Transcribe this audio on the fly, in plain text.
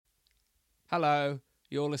Hello,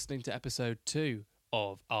 you're listening to episode 2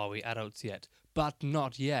 of Are We Adults Yet? But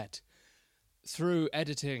Not Yet. Through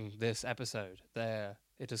editing this episode,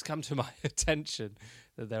 it has come to my attention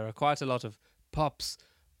that there are quite a lot of pops,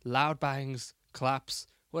 loud bangs, claps,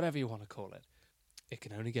 whatever you want to call it. It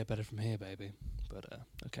can only get better from here, baby. But,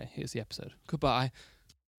 okay, here's the episode. Goodbye.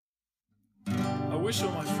 I wish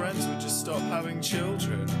all my friends would just stop having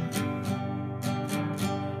children.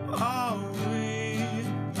 Are we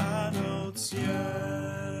adults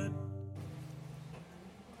yet?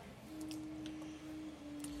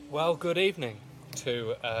 Well, good evening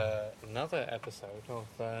to another episode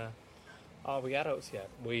of Are We Adults Yet?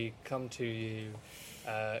 We come to you.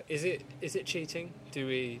 Is it cheating? Do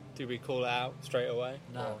we call it out straight away?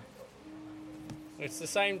 No. Or- It's the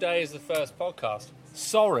same day as the first podcast.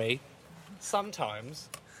 Sorry. Sometimes,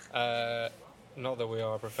 not that we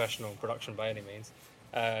are a professional production by any means,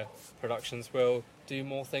 productions will do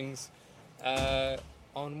more things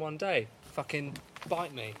on one day. Fucking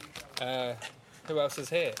bite me. Who else is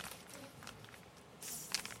here?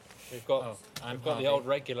 We've got I'm the old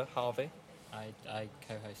regular, Harvey. I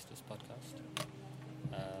co-host this podcast.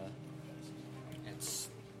 It's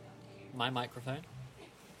my microphone.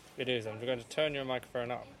 It is. I'm going to turn your microphone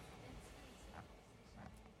up.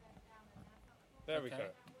 There we Okay. go.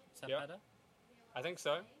 Is that Yeah. better? I think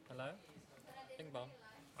so. Hello? Bing bong.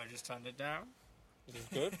 I just turned it down. It is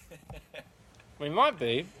good. We might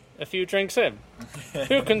be a few drinks in.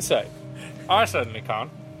 Who can say? I certainly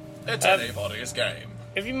can't. It's anybody's game.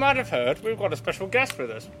 If you might have heard, we've got a special guest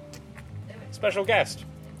with us. Special guest.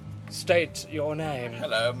 State your name.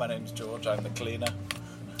 Hello, my name's George. I'm the cleaner.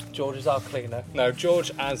 George is our cleaner. No,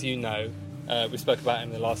 George, as you know, we spoke about him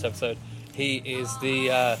in the last episode. He is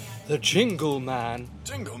the Jingle Man.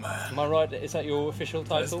 Jingle Man. Am I right? Is that your official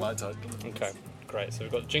That's title? my title. Okay, great. So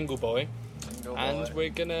we've got Jingle Boy, Jingle and Boy. we're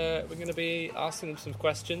gonna be asking him some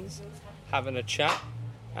questions, having a chat,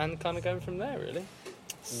 and kind of going from there, really.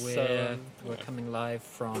 We're coming live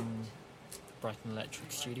from Brighton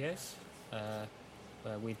Electric Studios,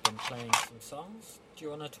 where we've been playing some songs. Do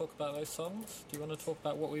you want to talk about those songs? Do you want to talk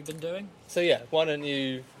about what we've been doing? So yeah, why don't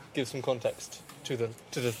you give some context to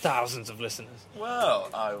the thousands of listeners? Well,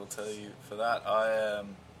 I will tell you for that.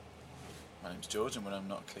 My name's George, and when I'm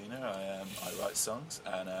not a cleaner, I write songs,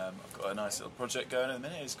 and I've got a nice little project going at the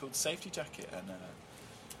minute. It's called Safety Jacket, and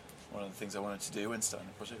one of the things I wanted to do when starting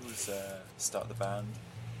the project was start the band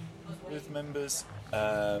with members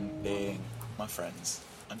being my friends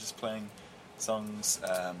and just playing songs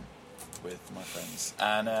with my friends.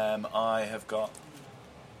 And I have got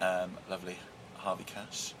lovely Harvey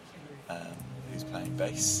Cash, who's playing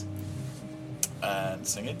bass and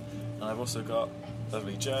singing, and I've also got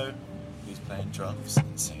lovely Joe, who's playing drums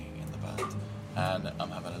and singing in the band, and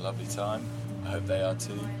I'm having a lovely time. I hope they are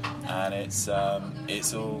too, and it's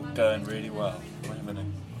all going really well.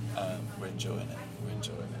 We're enjoying it.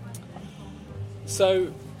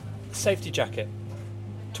 So, Safety Jacket.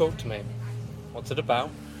 Talk to me. What's it about?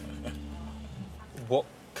 What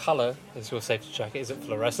colour is your safety jacket? Is it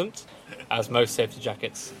fluorescent, as most safety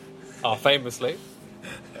jackets are famously?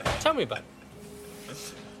 Tell me about it.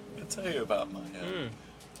 I'll tell you about my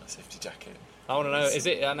safety jacket. I want to know, is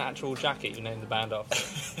it an actual jacket you named the band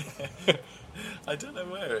after? I don't know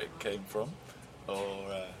where it came from,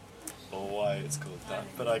 or why it's called that,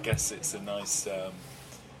 but I guess it's a nice.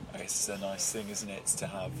 It's a nice thing, isn't it, to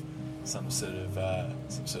have some sort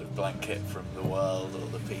of blanket from the world or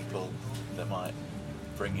the people that might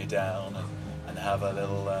bring you down, and have a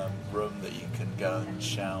little room that you can go and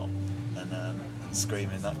shout and scream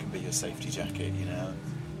in. That can be your safety jacket, you know.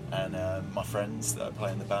 And my friends that I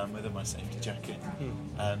play in the band with are my safety jacket.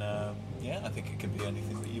 And I think it can be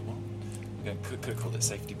anything that you want. We could call it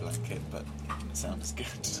safety blanket, but it sounds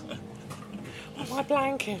good. My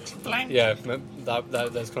blanket. Yeah,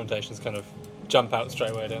 those connotations kind of jump out straight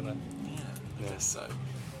away, don't they? I guess so.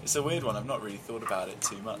 It's a weird one. I've not really thought about it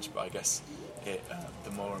too much, but I guess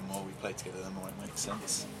the more and more we play together, the more it makes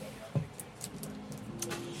sense.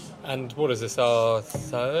 And what is this, our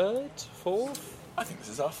third, fourth? I think this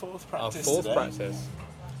is our fourth practice Our fourth today. practice.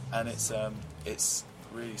 And it's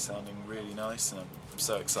really sounding really nice, and I'm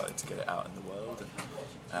so excited to get it out in the world,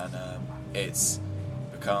 and it's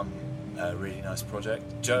become a really nice project.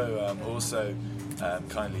 Joe also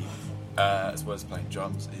kindly, as well as playing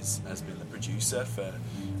drums, has been the producer for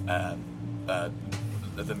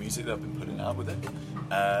the music that I've been putting out with it.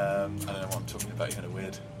 I don't know what I'm talking about. You're in a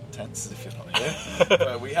weird tense if you're not here.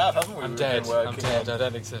 But we have, haven't we? I'm We've dead. been working I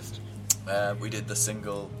don't exist. We did the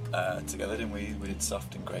single together, didn't we? We did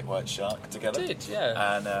Soft and Great White Shark together. We did,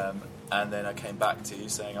 yeah. And and then I came back to you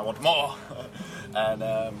saying I want more, and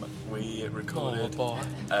we recorded.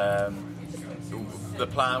 The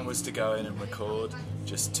plan was to go in and record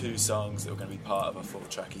just 2 songs that were going to be part of a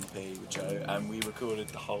 4-track EP with Joe, and we recorded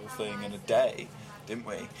the whole thing in a day, didn't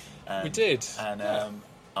we? We did. And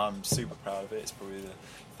I'm super proud of it. It's probably the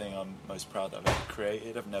thing I'm most proud that I've ever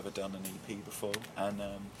created. I've never done an EP before, and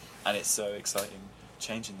it's so exciting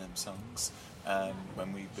changing them songs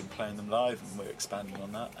when we've been playing them live, and we're expanding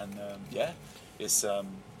on that. And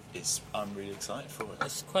I'm really excited for it.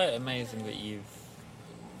 It's quite amazing that you've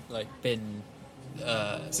been.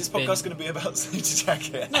 Is this podcast going to be about Safety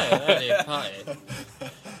Jacket? No, only a part of it.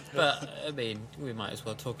 But I mean, we might as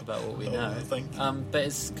well talk about what we know. Thank you. But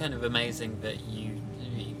it's kind of amazing that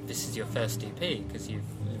this is your first EP, because you've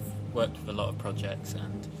worked with a lot of projects.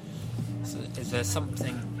 And so is there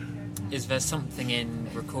something in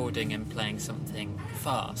recording and playing something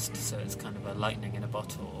fast, so it's kind of a lightning in a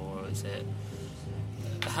bottle, or is it?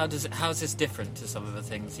 How's this different to some of the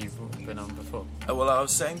things you've been on before? Well, I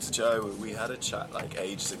was saying to Joe, we had a chat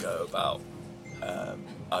ages ago about.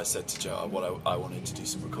 I said to Joe I wanted to do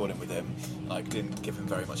some recording with him. I didn't give him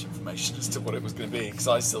very much information as to what it was going to be, because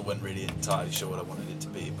I still wasn't really entirely sure what I wanted it to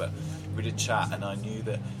be. But we did chat, and I knew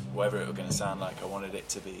that whatever it was going to sound like, I wanted it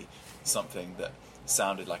to be something that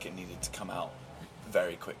sounded like it needed to come out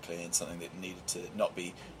very quickly, and something that needed to not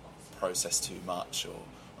be processed too much or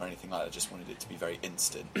anything like that. I just wanted it to be very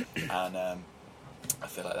instant, and I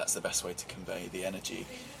feel like that's the best way to convey the energy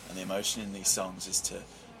and the emotion in these songs is to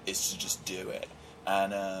just do it.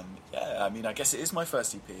 And I mean, I guess it is my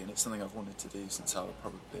first EP, and it's something I've wanted to do since I was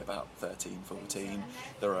probably about 13, 14.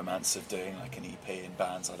 The romance of doing an EP in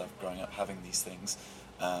bands. I loved growing up having these things,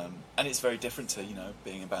 and it's very different to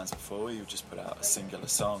being in bands before. You just put out a singular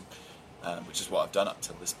song, which is what I've done up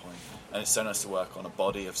till this point. And it's so nice to work on a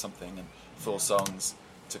body of something and 4 songs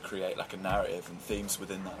to create a narrative and themes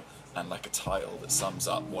within that, and a title that sums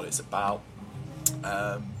up what it's about.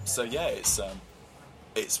 So yeah,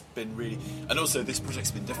 it's been really, and also this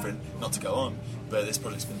project's been different, not to go on, but this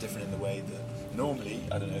project's been different in the way that normally,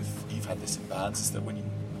 I don't know if you've had this in bands, is that when you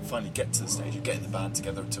finally get to the stage, you're getting the band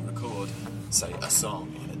together to record, say, a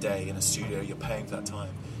song in a day in a studio, you're paying for that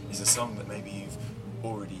time, is a song that maybe you've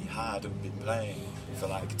already had and been playing for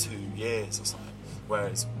 2 years or something.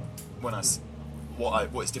 Whereas what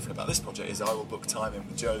is different about this project is I will book time in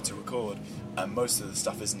with Joe to record, and most of the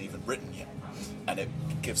stuff isn't even written yet, and it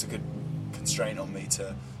gives a good constraint on me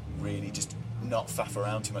to really just not faff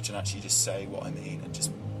around too much and actually just say what I mean and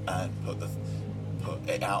just put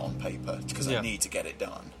it out on paper, because I need to get it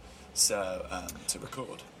done. So to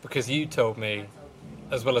record, because you told me,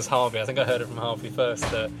 as well as Harvey, I think I heard it from Harvey first,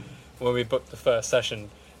 that when we booked the first session,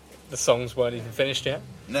 the songs weren't even finished yet.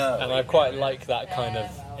 No. And I quite like that kind of,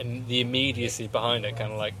 and the immediacy behind it,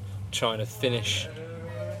 kind of trying to finish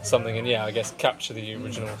something and I guess capture the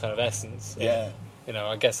original kind of essence. Yeah.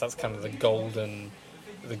 I guess that's kind of the golden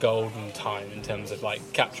time in terms of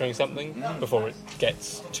capturing something before it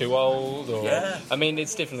gets too old. Or I mean,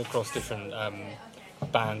 it's different across different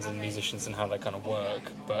bands and musicians and how they kind of work,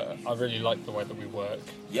 but I really like the way that we work.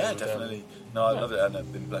 Yeah, definitely. No, I love it, and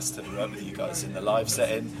I've been blessed to work with you guys in the live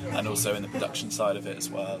setting and also in the production side of it as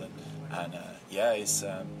well. And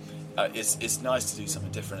it's nice to do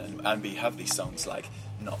something different and have these songs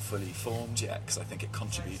not fully formed yet, because I think it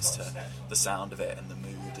contributes to the sound of it and the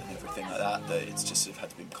mood and everything like that. That it's just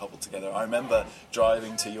had to be cobbled together. I remember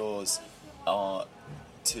driving to yours to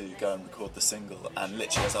go and record the single, and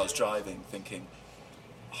literally as I was driving, thinking,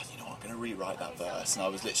 I'm going to rewrite that verse, and I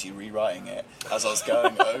was literally rewriting it as I was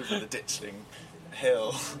going over the Ditchling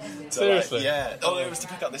Hill. Seriously? It was to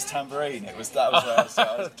pick up this tambourine. That was where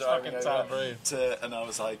I was driving over and I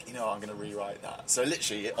was like, I'm going to rewrite that. So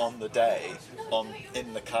literally on the day,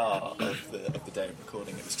 in the car of the day of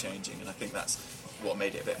recording, it was changing, and I think that's what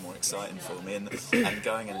made it a bit more exciting for me. And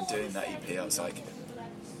going in and doing that EP, I was like,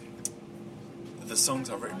 the songs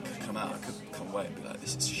I've written could come out, I could come away and be like,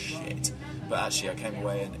 this is shit. But actually I came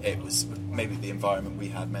away and it was maybe the environment we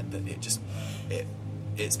had meant that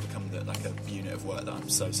it's become a unit of work that I'm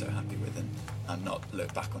so happy with, and not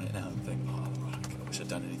look back on it now and think, I wish I'd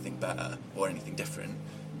done anything better or anything different.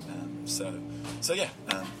 That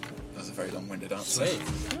was a very long-winded answer.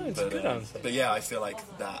 No, it's a good answer. But yeah, I feel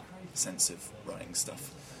like that sense of writing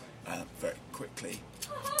stuff very quickly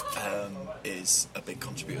is a big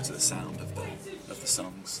contributor to the sound of the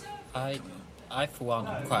songs. I for one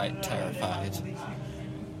am quite terrified,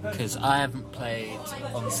 because I haven't played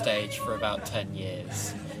on stage for about 10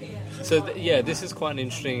 years. So this is quite an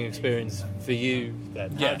interesting experience for you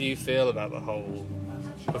then. How do you feel about the whole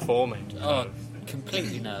performing?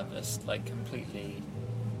 Completely nervous, completely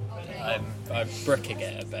I'm bricking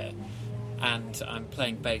it a bit, and I'm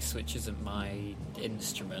playing bass, which isn't my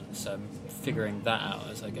instrument, so I'm figuring that out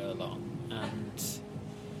as I go along. And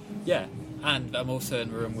yeah, and I'm also in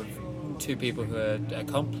a room with two people who are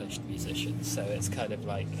accomplished musicians, so it's kind of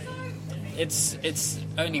like it's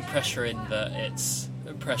only pressure in that it's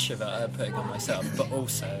pressure that I'm putting on myself, but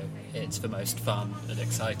also it's the most fun and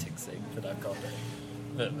exciting thing that I've got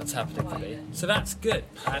that's happening for me. So that's good,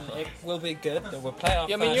 and it will be good. And we'll play our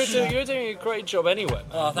Yeah, I mean, first you're doing a great job anyway.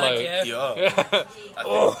 Oh, thank Like, you. Yeah.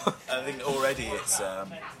 I think already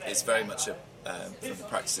it's very much a from the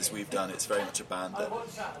practices we've done. It's very much a band that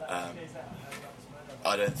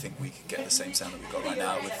I don't think we could get the same sound that we've got right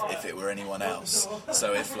now if it were anyone else.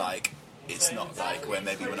 So if like it's not like where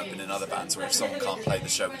maybe when I've been in other bands where if someone can't play the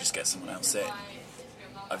show, we just get someone else in.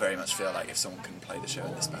 I very much feel like if someone couldn't play the show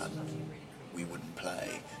in this band, we wouldn't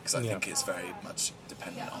play, because I think it's very much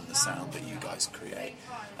dependent on the sound that you guys create.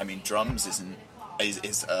 I mean, drums is an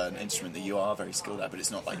instrument that you are very skilled at, but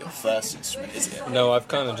it's not like your first instrument, is it? No, I've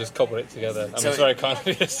kind of just cobbled it together. I mean, it's very kind of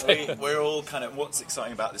you to say that. We're all kind of, what's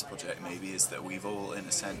exciting about this project maybe is that we've all, in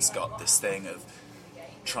a sense, got this thing of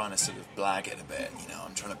trying to sort of blag it a bit. You know,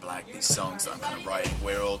 I'm trying to blag these songs that I'm kind of writing.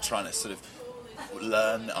 We're all trying to sort of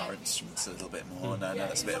learn our instruments a little bit more, and I know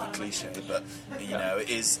that's a bit of a cliche, but you know,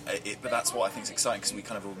 but that's what I think is exciting, because we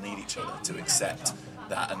kind of all need each other to accept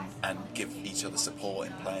that and give each other support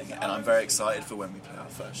in playing it. And I'm very excited for when we play our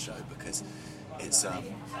first show, because it's you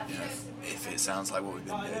know, if it sounds like what we've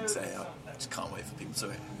been doing today, I just can't wait for people to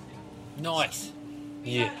hear it. Nice.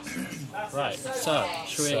 Yeah. Right. So,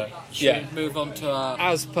 should yeah. we move on to our?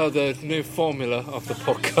 As per the new formula of the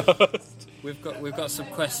podcast, We've got some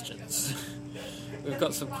questions. We've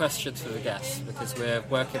got some questions for the guests, because we're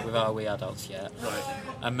working with Are We Adults Yet? Right.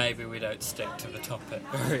 And maybe we don't stick to the topic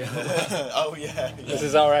very well. Oh yeah. this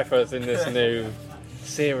is our efforts in this new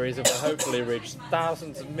series that will hopefully reach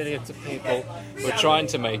thousands of millions of people. We're trying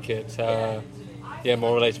to make it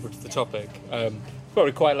more relatable to the topic.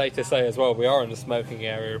 Probably quite late to say as well, we are in the smoking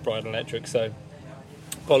area of Brighton Electric, so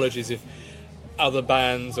apologies if other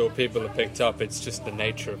bands or people have picked up. It's just the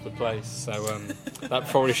nature of the place, so that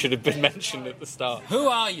probably should have been mentioned at the start. Who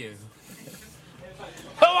are you?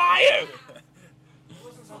 Who are you?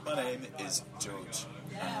 My name is George,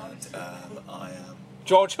 and I am.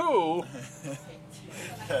 George who?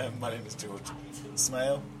 My name is George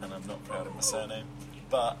Smale, and I'm not proud of my surname,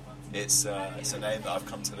 but it's a name that I've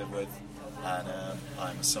come to live with, and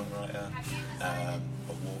I'm a songwriter, a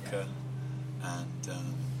walker, and a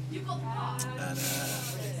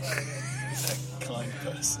kind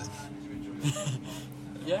person.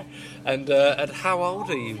 Yeah. And how old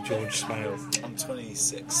are you, George Smale? I'm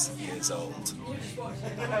 26 years old.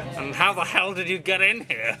 And how the hell did you get in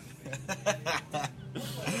here?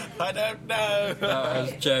 I don't know. That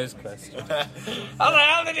was Joe's question. How the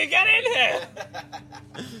hell did you get in here?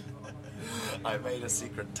 I made a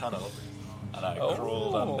secret tunnel, and I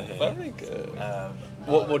crawled under here. Very good.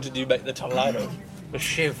 What did you make the tunnel out of? A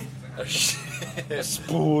shiv. A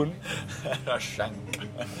spoon. A shank.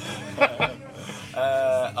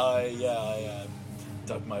 I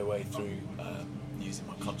dug my way through using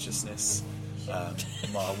my consciousness,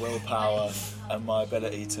 my willpower, and my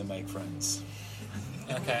ability to make friends.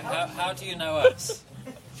 Okay, how do you know us?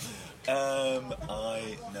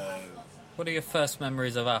 I know. What are your first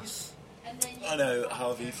memories of us? I know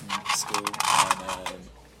Harvey from school,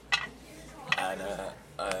 and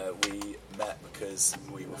we met because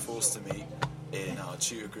we were forced to meet in our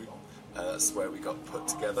tutor group. That's where we got put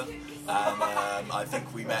together, and I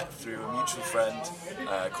think we met through a mutual friend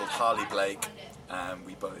called Harley Blake.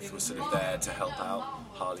 We both were sort of there to help out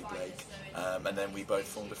Harley Blake, and then we both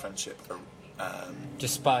formed a friendship.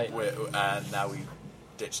 Despite... And now we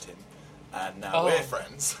ditched him, and now we're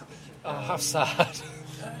friends. Oh, how sad.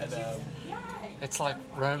 And, It's like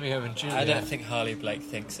Romeo and Juliet. I don't think Harley Blake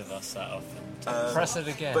thinks of us that often. Press it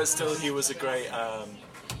again. But still, he was a great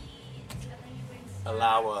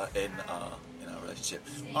allower in our relationship.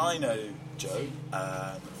 I know Joe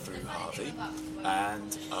through Harvey,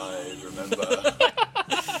 and I remember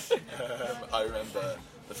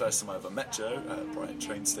the first time I ever met Joe at Brighton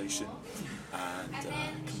train station, and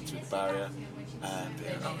coming through the barrier, and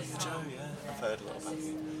being like, "Oh, you're Joe, yeah, I've heard a lot about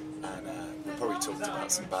you." And we probably talked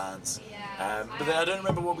about some bands, but then I don't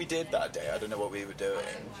remember what we did that day. I don't know what we were doing.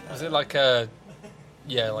 Was it like a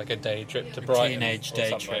day trip to Brighton? Teenage or day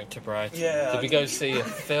something? trip to Brighton. Yeah. Did we go see a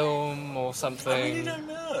film or something? I really don't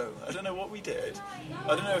know. I don't know what we did. I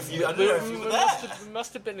don't know if you were there. We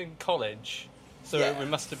must have been in college. So Yeah. we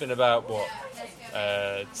must have been about, what,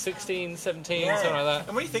 16, 17, something like that?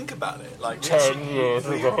 And when you think about it, like 10 years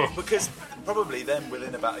ago. because probably then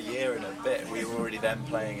within about a year and a bit, we were already then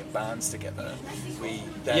playing in bands together.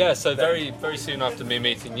 So very soon after me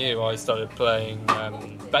meeting you, I started playing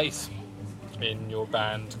bass in your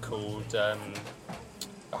band called...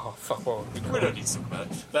 oh, fuck, what We don't need to talk about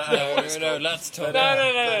it. But, No, let's talk.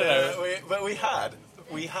 No. But we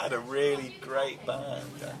had a really great band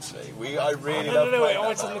actually. I really No, loved playing oh,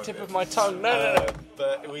 that it's on the band tip with of my tongue. No.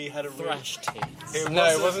 But we had a Thrash Teens.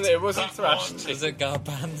 It wasn't thrash. Is it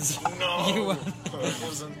Garbands? No, You were- it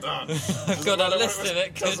wasn't that. I've got a list of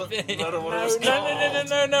it. Could be. No,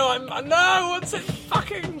 what's it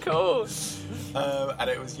fucking called? And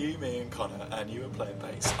it was you, me, and Connor, and you were playing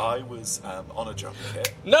bass. I was on a drum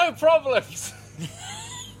kit. No problems.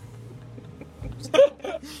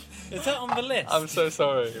 Is that on the list? I'm so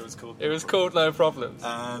sorry. It was called No Problems.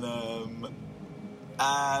 And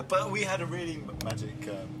but we had a really magic.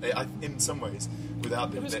 In some ways,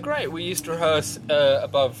 without It was great. We used to rehearse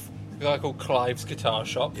above a guy called Clive's guitar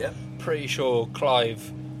shop. Yeah. Pretty sure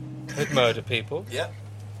Clive had murdered people. Yeah,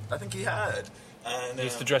 I think he had. And He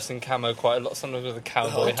used to dress in camo quite a lot, sometimes with a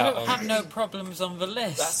cowboy I hat don't on. have no problems on the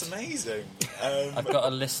list. that's amazing. I've got a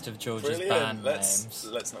list of George's band names.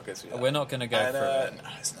 Let's not go through that. We're not going to go And, through it. no,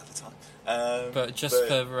 it's another time. But just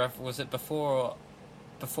for was it before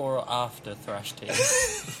or after Thrash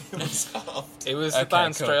Teens? It was the Okay,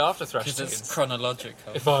 band cool. straight after Thrash Because it's Teens,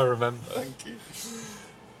 chronological. if I remember. Thank you.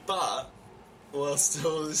 But whilst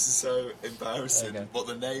all this is so embarrassing, Okay. what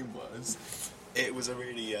the name was, it was a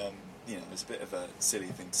really, it's a bit of a silly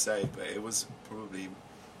thing to say, but it was probably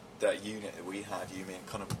that unit that we had, you, me, and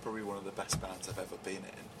Connor, were probably one of the best bands I've ever been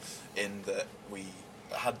in that we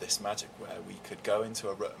had this magic where we could go into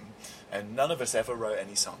a room and none of us ever wrote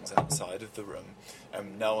any songs outside of the room,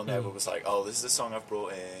 and no one ever was like, oh, this is a song I've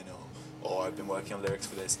brought in, or I've been working on lyrics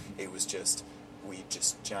for this. It was just, we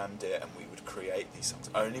just jammed it and we would create these songs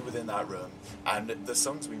only within that room, and the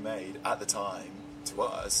songs we made at the time,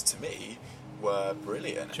 to me, were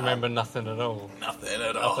brilliant. Do you remember Nothing at All? Nothing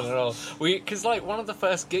at all. Nothing at all. Because like one of the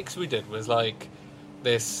first gigs we did was like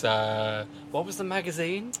this. What was the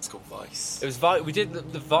magazine? It's called Vice. It was Vice. We did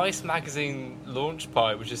the Vice magazine launch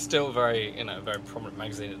party, which is still very very prominent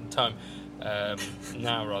magazine at the time.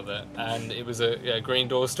 Now rather, and it was a Green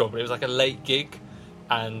Door store, but it was like a late gig,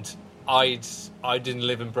 and I didn't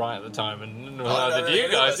live in Brighton at the time, and neither did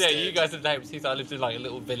you guys. Yeah, you guys did Neighbours. I lived in like a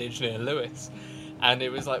little village near Lewis. And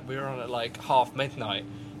it was like we were on at like midnight,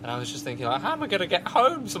 and I was just thinking, like, how am I going to get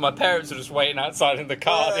home? So my parents were just waiting outside in the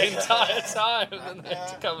car the entire time, and they had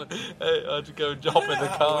to come. I had to go and hop in the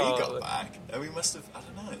car. How we got back, and we must have. I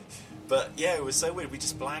don't know, but yeah, it was so weird. We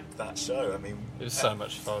just blanked that show. I mean, It was so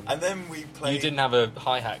much fun. And then we played. You didn't have a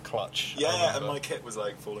hi-hat clutch. I Yeah, and remember. my kit was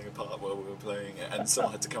like falling apart while we were playing it, and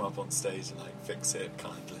someone had to come up on stage and like fix it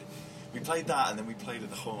kindly. We played that, and then we played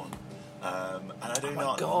at the Horn. And I do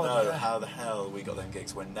not know how the hell we got them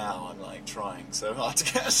gigs when now I'm like trying so hard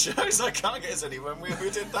to get us shows. I can't get us anywhere. When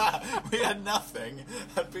we did that, we had nothing,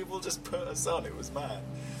 and people just put us on. It was mad.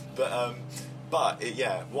 But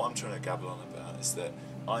what I'm trying to gabble on about is that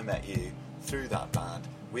I met you through that band.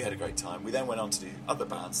 We had a great time. We then went on to do other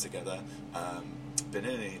bands together, been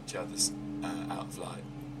in each other's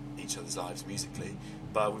each other's lives musically,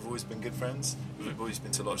 but we've always been good friends. We've always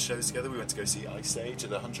been to a lot of shows together. We went to go see Ice Age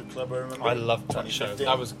at the 100 Club, I remember. I loved that show. 2015.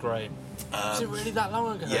 That was great. Was it really that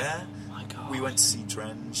long ago? Yeah. Oh my God. We went to see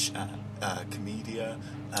Drench at Comedia.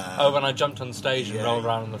 When I jumped on stage and yeah. rolled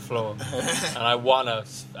around on the floor, and I won a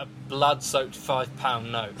blood-soaked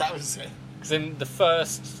 £5 note. That was it. Because in the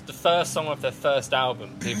first song of their first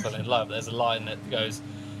album, People in Love, there's a line that goes,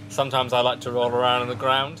 "Sometimes I like to roll around on the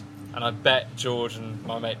ground," and I bet George and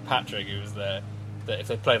my mate Patrick, who was there, that if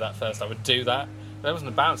they played that first, I would do that. There wasn't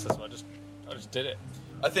a bouncer, so I just did it.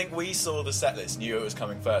 I think we saw the set list, knew it was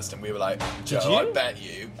coming first, and we were like, Joe, you? I bet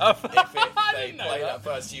you Oh, if I they didn't know play that. that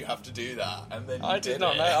first, you have to do that. And then you I did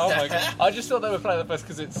not it. know. Oh my God! I just thought they would play that first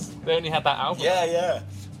because they only had that album. Yeah.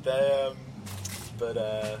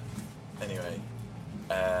 Anyway,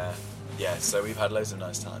 so we've had loads of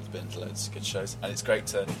nice times, been to loads of good shows, and it's great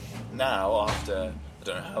to now, after I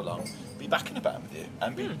don't know how long, be back in a band with you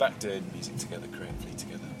and be back doing music together, creatively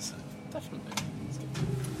together. So Definitely.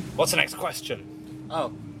 What's the next question? Oh,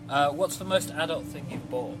 what's the most adult thing you've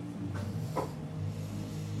bought?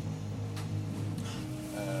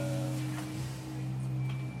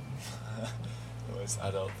 The most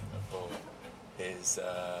adult thing I've bought is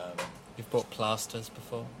You've bought plasters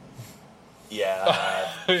before? yeah.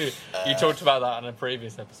 You talked about that in a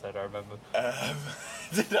previous episode, I remember.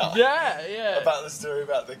 Did I? Yeah. About the story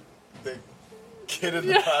about the Kid in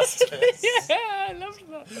the Past Tense. Yeah, I loved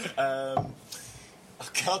that. Oh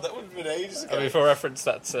God, that would have been ages ago. I mean, for reference,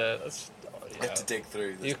 that's I have to dig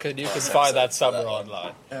through. you can past find that episodes for somewhere one.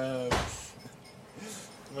 online.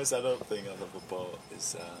 The most adult thing I've ever bought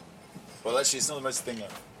is, well, actually, it's not the most thing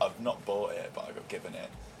I've not bought it, but I got given it.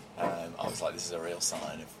 I was like, this is a real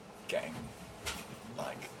sign of getting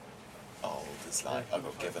like old. It's like I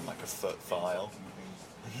got given like a foot file.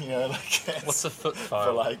 You know, like What's a foot for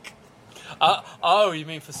file? like. Oh, you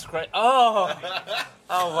mean for scrape? Oh,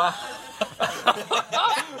 oh wow!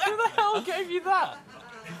 Who the hell gave you that?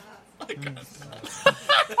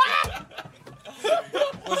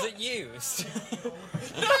 Was it used? Can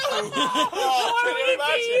you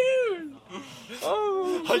imagine?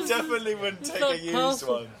 Oh, I definitely wouldn't take a used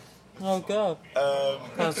parcel. one. Oh god.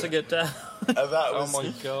 Passing it down. And that oh was.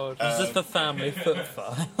 my god! Is this the family foot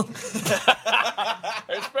file?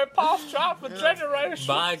 It's been passed down for generations.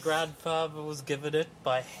 My grandfather was given it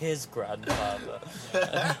by his grandfather.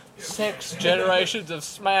 6 generations of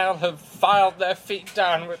smell have filed their feet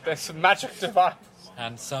down with this magic device.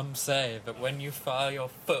 And some say that when you file your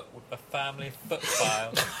foot with the family foot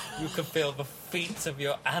file, you can feel the feet of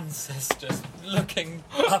your ancestors looking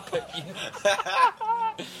up at you.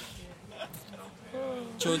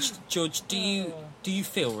 George, do you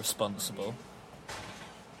feel responsible?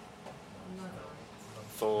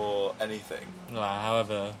 For anything. Well,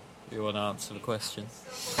 however you want to answer the question.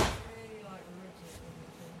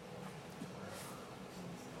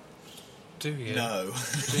 Do you? No.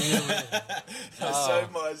 Do you?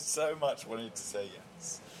 I so much wanted to say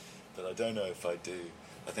yes, but I don't know if I do.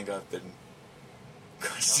 I think I've been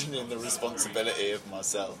questioning the responsibility of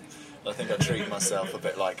myself. I think I treat myself a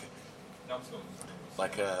bit like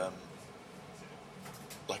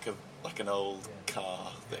an old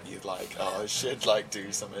car that you'd like. Oh, I should like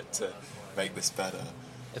do something to make this better.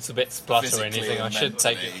 It's a bit spluttery. Physically Anything? I and should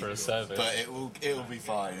take it mentally, for a service. but it'll be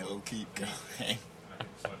fine. It'll keep going.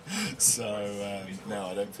 So no,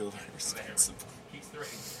 I don't feel very responsible.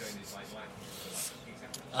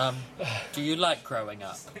 Do you like growing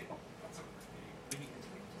up?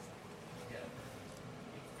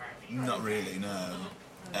 Not really, no.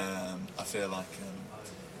 I feel like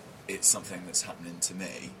it's something that's happening to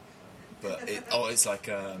me, but it's like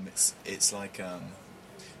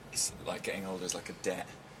getting older is like a debt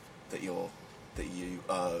that you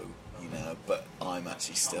owe, you know. But I'm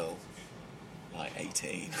actually still like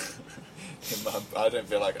 18. I don't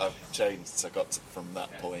feel like I've changed since I got from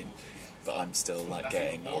that point, but I'm still like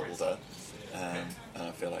getting older, and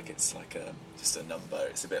I feel like it's like just a number.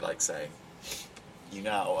 It's a bit like saying, you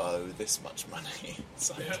now owe this much money. It's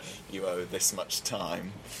like you owe this much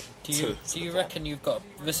time. Do you reckon you've got?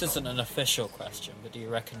 This isn't an official question, but do you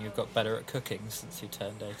reckon you've got better at cooking since you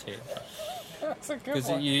turned 18? That's a good Because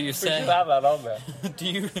one. you We say, should have that on there.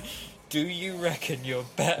 do you reckon you're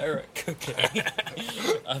better at cooking?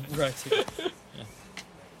 I'm writing it.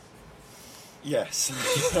 Yes,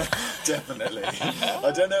 definitely.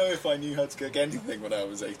 I don't know if I knew how to cook anything when I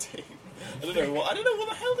was 18. I don't know what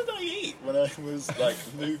the hell did I eat when I was like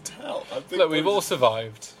moved out. I think Look, we've all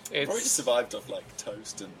survived. probably just survived off like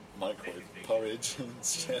toast and microwave porridge and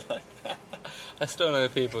shit like that. I still know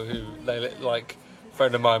people who like a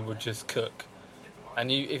friend of mine would just cook,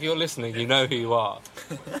 and if you're listening, you know who you are.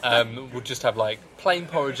 Would just have like plain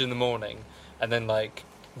porridge in the morning, and then like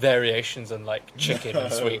variations on like chicken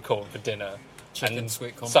and sweet corn for dinner. Chicken, and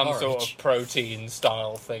sweet corn some porridge. sort of protein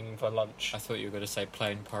style thing for lunch. I thought you were going to say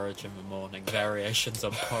plain porridge in the morning, variations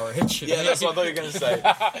on porridge. Yeah, that's what I thought you were going to say.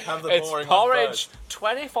 Have the It's boring porridge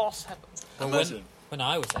 24/7. Imagine. When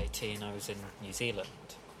I was 18, I was in New Zealand.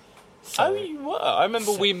 Oh, you were. I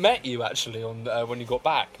remember we met you actually on when you got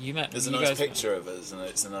back, You met. There's a you nice guys, picture of us, and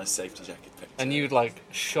it's a nice safety jacket picture. and you'd like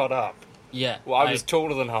shot up. Yeah. Well, I was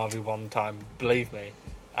taller than Harvey one time, believe me.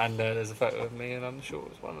 And there's a photo of me, and I'm the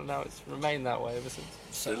shortest one, and now it's remained that way ever since.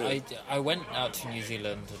 So Brilliant. I went out to New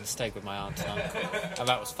Zealand and stayed with my aunt and uncle, and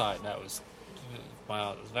that was fine. My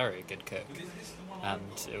aunt was a very good cook, and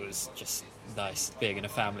it was just nice being in a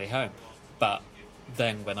family home. But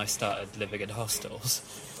then when I started living in hostels,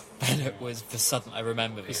 then it was I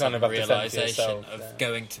remember the You kind sudden of have to fend for realization yourself, of yeah.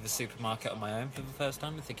 going to the supermarket on my own for the first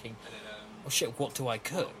time and thinking, oh shit, what do I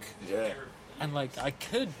cook? Yeah. And like I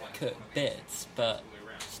could cook bits, but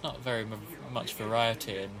it's not very much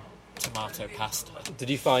variety in tomato pasta. Did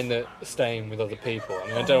you find that staying with other people, I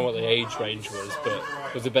mean, I don't know what the age range was, but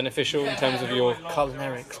was it beneficial in terms of your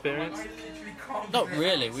culinary experience? Not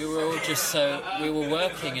really. We were all we were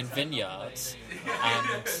working in vineyards,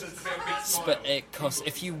 but it cost.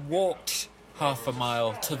 If you walked half a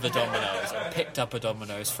mile to the Domino's and picked up a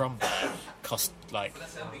Domino's from there, cost like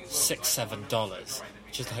 $6-7,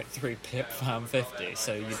 which is like £3.50.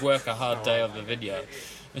 So you'd work a hard day on the video,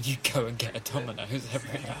 and you'd go and get a Domino's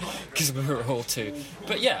every night because we were all too.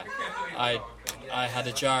 But yeah, I had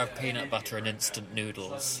a jar of peanut butter and instant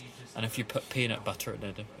noodles. And if you put peanut butter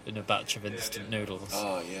in a batch of instant noodles,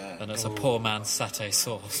 Oh yeah, then it's a poor man's satay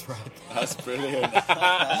sauce, right? that's brilliant.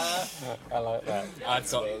 I like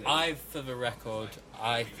that. For the record,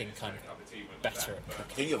 I think I'm better at I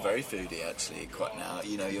cooking. think you're very foodie actually. Quite now,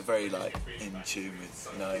 you know, you're very like in tune with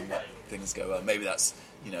knowing what things go well. Maybe that's,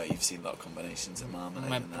 you know, you've seen a lot of combinations at Marmalade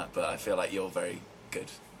and that, but I feel like you're very good.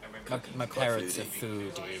 My Quite parents are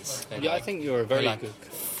foodie. foodies. They Yeah, I like- think you're a they very like good.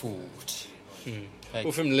 food. Like-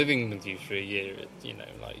 Well, from living with you for a year, you know,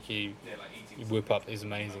 like you whip up these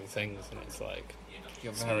amazing things, and it's like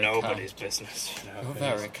You're it's very nobody's kind. business. You know, You're It's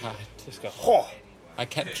very kind. just go. "Whoa." I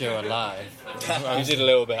kept Joe alive. You did a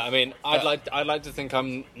little bit. I mean, I'd like to think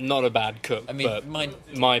I'm not a bad cook, I mean, but my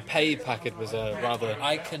my pay packet was rather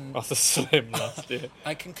slim last year.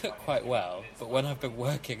 I can cook quite well, but when I've been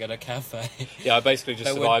working at a cafe, Yeah, I basically just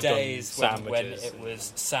there were survived days on when sandwiches. it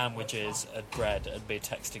was sandwiches and bread, and me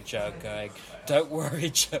texting Joe going, "Don't worry,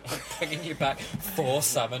 Joe, I'm bringing you back 4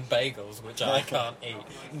 salmon bagels, which I can't eat.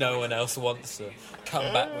 No one else wants them.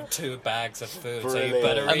 Come back with 2 bags of food, so you Brilliant.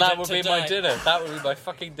 better eat And that it would be today." my dinner. That would be my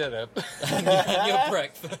fucking dinner. And your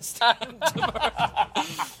breakfast.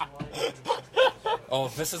 Oh,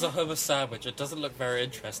 this is a hummus sandwich. It doesn't look very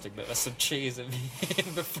interesting, but there's some cheese in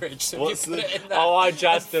the fridge, so What's you put the- it in there. Oh, I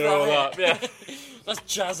jazzed and it all fry up. Yeah. Let's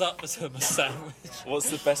jazz up this hummus sandwich. What's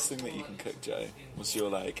the best thing that you can cook, Joe? What's your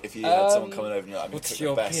like? If you had someone coming over and you're like, I'm gonna What's cook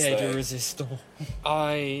your the best pied de thing. resistance?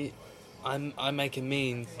 I make a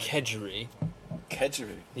mean kedgeree.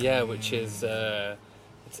 Kedgeree. Yeah, which is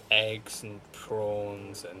it's eggs and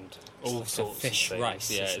prawns and all like a sorts fish of things.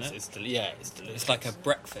 rice, Yeah, isn't it? it's delicious. It's like a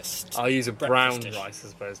breakfast. I use a breakfast brown dish. rice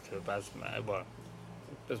as opposed to a basmati. Well,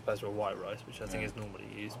 as opposed to a white rice, which I think is normally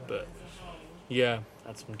used. But yeah,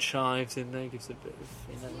 add some chives in there, gives it a bit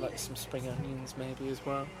of, like some spring onions maybe as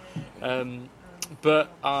well.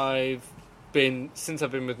 But since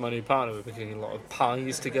I've been with my new partner, we've been cooking a lot of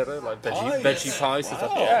pies together, like veggie pies and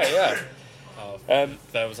stuff. Wow. Yeah.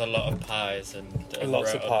 There was a lot of pies and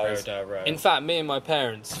Lots of pies. In fact, me and my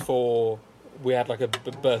parents, we had like a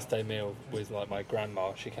birthday meal with like my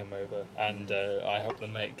grandma. She came over and I helped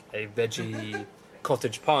them make a veggie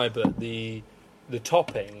cottage pie, but the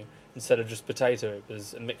topping, instead of just potato, it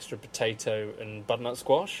was a mixture of potato and butternut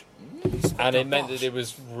squash, and it meant that it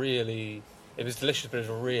was delicious, but it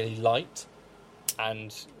was really light,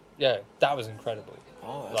 and yeah, that was incredible.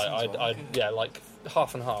 Oh, that Like sounds yeah, like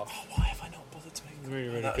half and half. Oh, why have I not bothered to make that?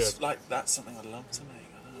 Really that's, good. Like, that's something I'd love to make.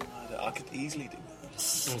 I don't know. I could easily do that.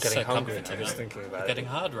 I'm getting So hungry comforting, just eh? thinking about Getting it.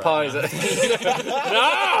 hard right Pies.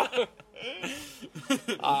 now.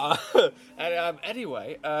 No!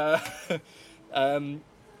 Anyway,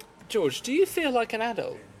 George, do you feel like an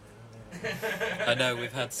adult? I know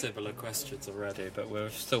we've had similar questions already, but we're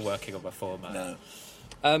still working on the format.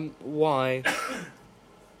 No. Why?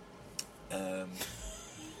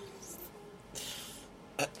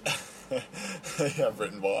 I've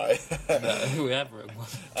written why. No, we have written one.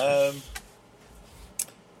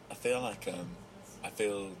 I feel like I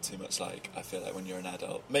feel too much like I feel like when you're an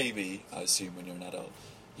adult, maybe I assume when you're an adult,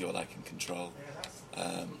 you're like in control,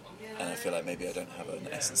 and I feel like maybe I don't have an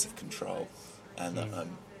essence of control, and that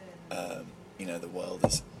you know, the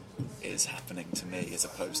world is happening to me as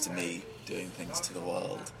opposed to me doing things to the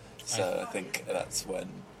world. So I think that's when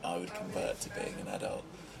I would convert to being an adult.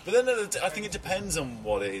 But then I think it depends on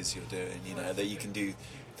what it is you're doing. You know, that you can do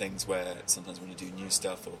things where sometimes when you do new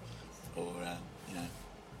stuff or you know,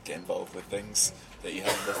 get involved with things that you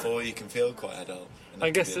haven't before, you can feel quite adult. And I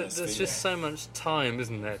that can guess be a nice there's feeling. just so much time,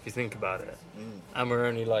 isn't there, if you think about it? And we're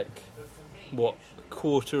only like, what,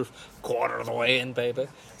 quarter of the way in, baby.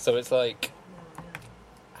 So it's like,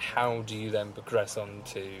 how do you then progress on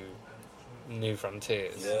to new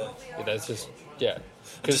frontiers? Yeah. You know, it's just, yeah.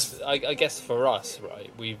 Because I guess for us, right,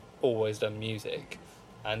 we've always done music,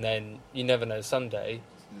 and then you never know, someday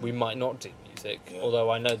we might not do music, Yeah. although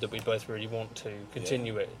I know that we both really want to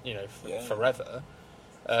continue it, you know, Yeah. forever.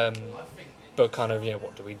 But kind of, you know,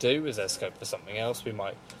 what do we do? Is there scope for something else?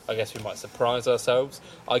 I guess we might surprise ourselves.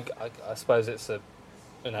 I suppose it's an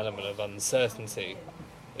element of uncertainty,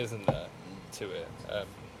 isn't there, to it? I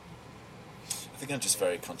think I'm just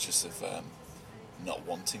very conscious of not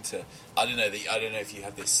wanting to. I don't know if you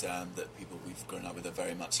have this that people we've grown up with are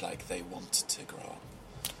very much like they want to grow up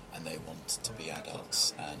and they want to be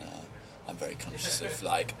adults, and I'm very conscious of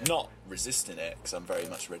like not resisting it because I'm very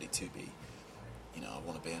much ready to be you know, I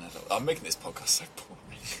want to be an adult. I'm making this podcast so boring,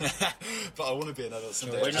 but I want to be an adult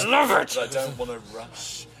someday. We love it. But I don't want to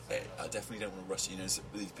rush it. I definitely don't want to rush. You know,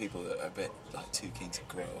 these people that are a bit like too keen to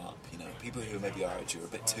grow up. You know, people who are maybe our age who are a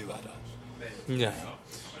bit too adult. Yeah.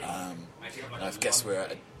 And I guess we're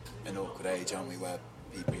at an awkward age, aren't we, where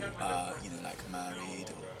people are, you know, like married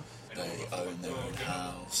or they own their own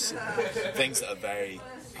house, things that are very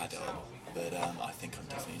adult. But I think I'm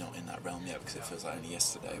definitely not in that realm yet, because it feels like only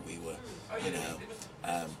yesterday we were, you know,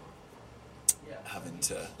 having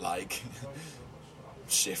to like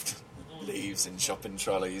shift leaves in shopping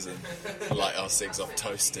trolleys and light our cigs off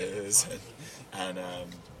toasters and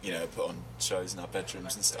you know, put on shows in our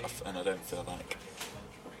bedrooms and stuff. And I don't feel like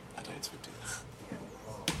adults would do that.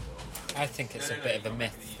 I think it's a bit of a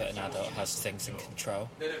myth that an adult has things in control.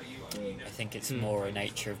 I think it's more a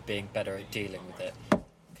nature of being better at dealing with it.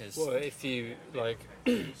 Well, if you like,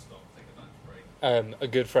 a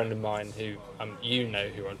good friend of mine who you know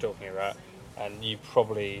who I'm talking about, and you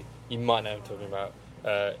might know who I'm talking about.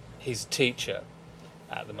 He's a teacher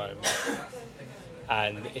at the moment,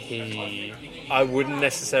 and I wouldn't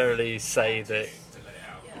necessarily say that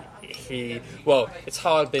it's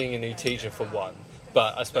hard being a new teacher for one.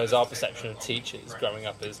 But I suppose our perception of teachers growing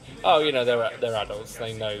up is, oh, you know, they're adults,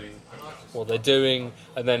 they know what they're doing,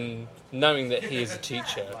 and then knowing that he is a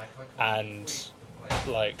teacher and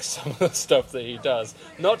like some of the stuff that he does,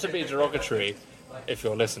 not to be derogatory if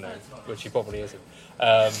you're listening, which he probably isn't,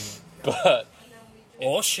 but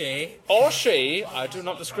Or she, I do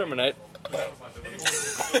not discriminate.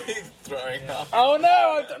 Throwing up. Oh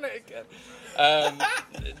no, I've done it again.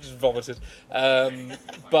 Just vomited.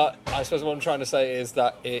 But I suppose what I'm trying to say is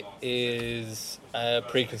that it is a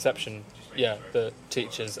preconception. Yeah, that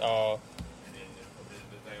teachers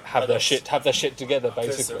have their shit together,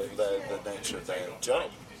 basically. Because of the nature of their job.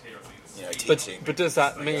 You know, teaching. But does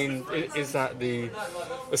that mean, is that the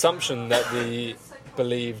assumption that the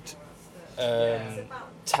believed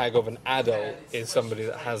tag of an adult is somebody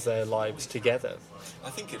that has their lives together? I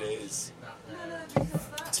think it is.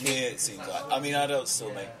 To me, it seems like... I mean, adults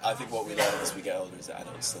still make... I think what we learn as we get older is that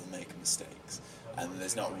adults still make mistakes. And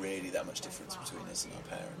there's not really that much difference between us and our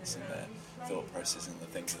parents and their thought process and the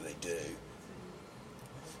things that they do.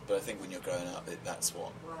 But I think when you're growing up, that's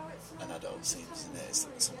what an adult seems, isn't it? It's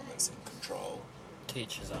someone that's in control.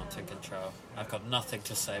 teachers aren't in control. I've got nothing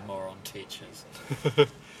to say more on teachers.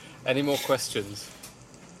 Any more questions?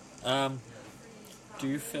 Do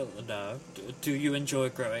you feel... No. Do you enjoy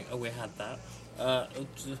growing... Oh, we had that.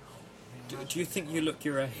 Do you think you look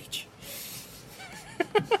your age? I'm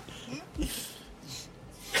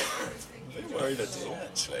worried I do,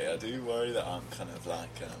 actually. I do worry that I'm kind of like...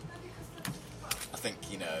 I think,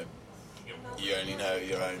 you know, you only know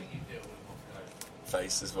your own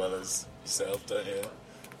face as well as yourself, don't you?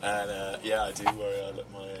 And, yeah, I do worry I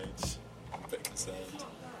look my age. I'm a bit concerned.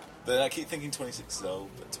 But then I keep thinking 26 is old,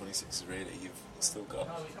 but 26 is really... You've still got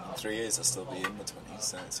 3 years, I'll still be in my 20s,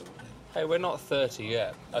 so it's all right. Hey, we're not 30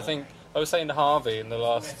 yet. I think I was saying to Harvey in the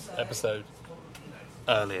last episode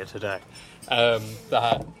earlier today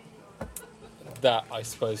that I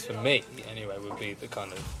suppose for me anyway would be the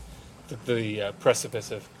kind of the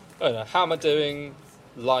precipice of, I don't know, how am I doing,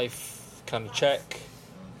 life kind of check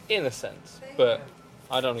in a sense, but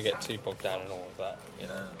I don't want to get too bogged down in all of that, you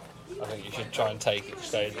know. I think you should try and take each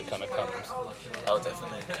stage that kind of comes. Oh,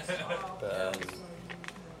 definitely. But,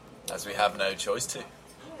 as we have no choice to.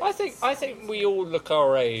 I think we all look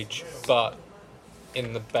our age, but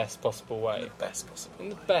in the best possible way. In the best possible. In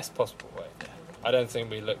the best possible way. I don't think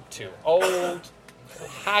we look too old, or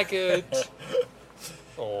haggard,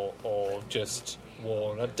 or just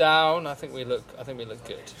worn down. I think we look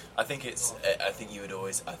good. I think you would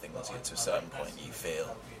always. I think once you get to a certain point, you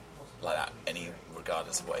feel like that.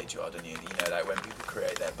 Regardless of what age you are, don't you? You know, like when people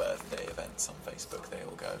create their birthday events on Facebook, they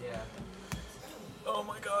all go, "Oh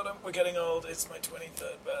my God, we're getting old. It's my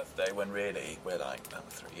 23rd birthday." When really, we're like, that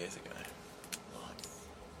was 3 years ago.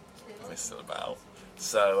 We're still about.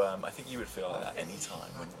 So I think you would feel like that any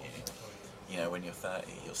time, wouldn't you? You know, when you're 30,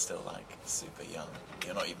 you're still like super young.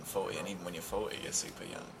 You're not even 40, and even when you're 40, you're super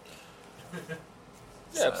young. Yeah,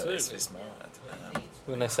 so absolutely. It's mad.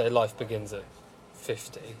 When they say life begins at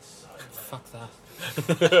 50. Fuck that.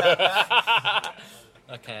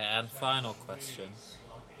 Okay, and final question.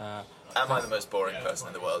 Am I the most boring person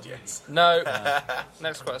in the world? Yes. No.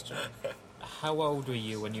 Next question. How old were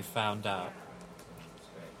you when you found out?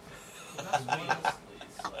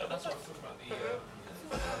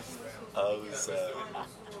 I was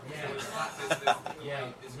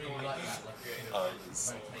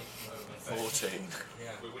 14.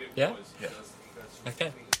 Yeah? Yeah.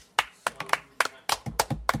 Okay.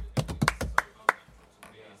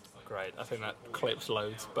 think that clips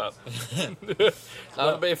loads, but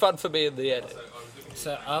that'll be fun for me in the edit.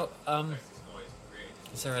 So,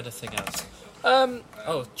 is there anything else?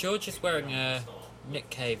 Oh, George is wearing a Nick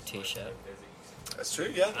Cave t-shirt, That's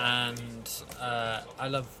true, yeah. and I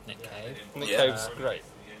love Nick Cave. Nick Yeah. Cave's great.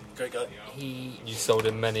 Great guy. You sold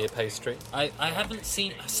him many a pastry. I haven't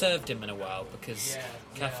served him in a while because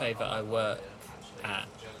cafe that I work at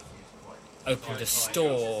opened a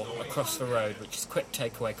store across the road, which is quick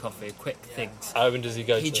takeaway coffee, quick things. How often does he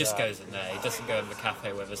go to He just that? goes in there. He doesn't go in the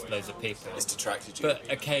cafe where there's loads of people. It's detracted you.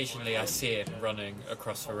 But occasionally I see him running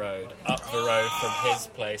across the road, up the road from his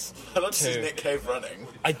place I love to see to... Nick Cave running.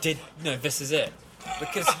 No, this is it.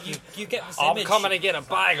 Because you get this I'm image... coming to get a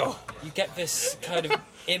bagel. You get this kind of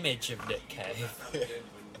image of Nick Cave.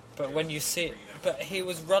 But when you see it... But he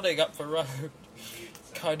was running up the road,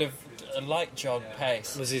 kind of a light jog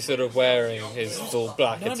pace. Was he sort of wearing his all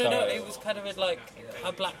black No, attire? it was kind of in like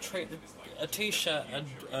a t-shirt and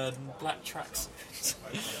black tracks.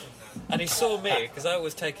 And he saw me, because I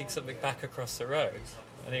was taking something back across the road.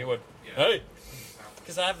 And he went, hey!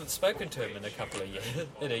 Because I haven't spoken to him in a couple of years,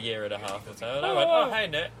 in a year and a half or so. And I went, oh, hey,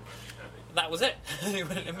 Nick. That was it. And he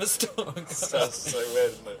went in the store. Sounds so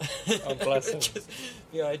weird, doesn't it? Oh, bless him. Just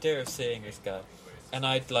the idea of seeing this guy. And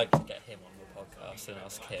I'd like to get him on the podcast and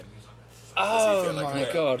ask him Oh feel like my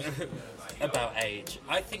it? god. about age.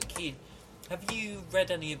 I think he... Have you read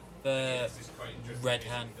any of the Red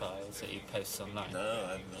Hand files that he posts online? No,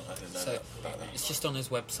 I didn't know So about that. it's just on his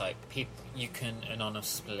website. You can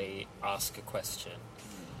anonymously ask a question,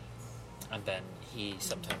 and then he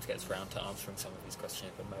sometimes gets round to answering some of his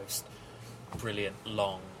questions in the most brilliant,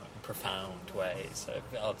 long, profound ways. So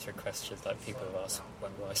answering questions like people have asked,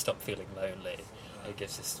 when will I stop feeling lonely? He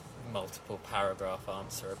gives this multiple paragraph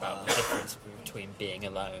answer about the difference between being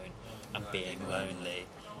alone and being lonely.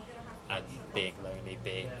 And being lonely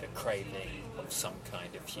being the craving of some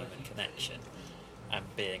kind of human connection, and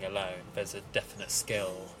being alone, there's a definite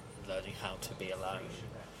skill in learning how to be alone,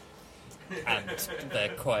 and they're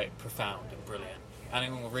quite profound and brilliant. And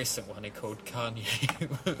in a more recent one, he called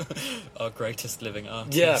Kanye our greatest living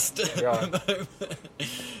artist. Yeah, right.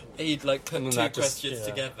 He'd like put And two that just- questions yeah.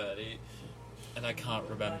 together, and I can't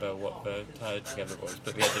remember what the tied together was,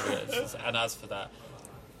 but the end of it is, and as for that,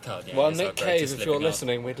 Kanye Well, is our Nick Cave, greatest if you're living artist.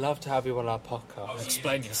 listening, we'd love to have you on our podcast.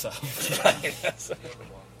 Explain yourself.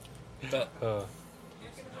 But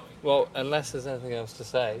Well, unless there's anything else to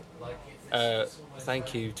say,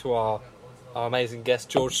 thank you to our amazing guest,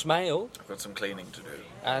 George Smale. I've got some cleaning to do.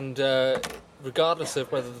 And regardless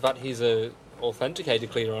of whether that he's a authenticated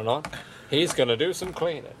cleaner or not, he's going to do some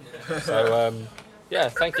cleaning. So, yeah,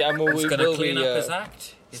 thank you. And he's going to clean up his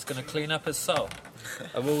act. He's going to clean up his soul.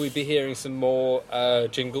 And will we be hearing some more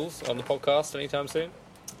jingles on the podcast anytime soon?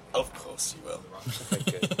 Of course you will.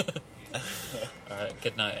 Okay, good. All right.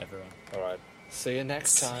 Good night, everyone. All right. See you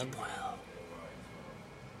next time. Well.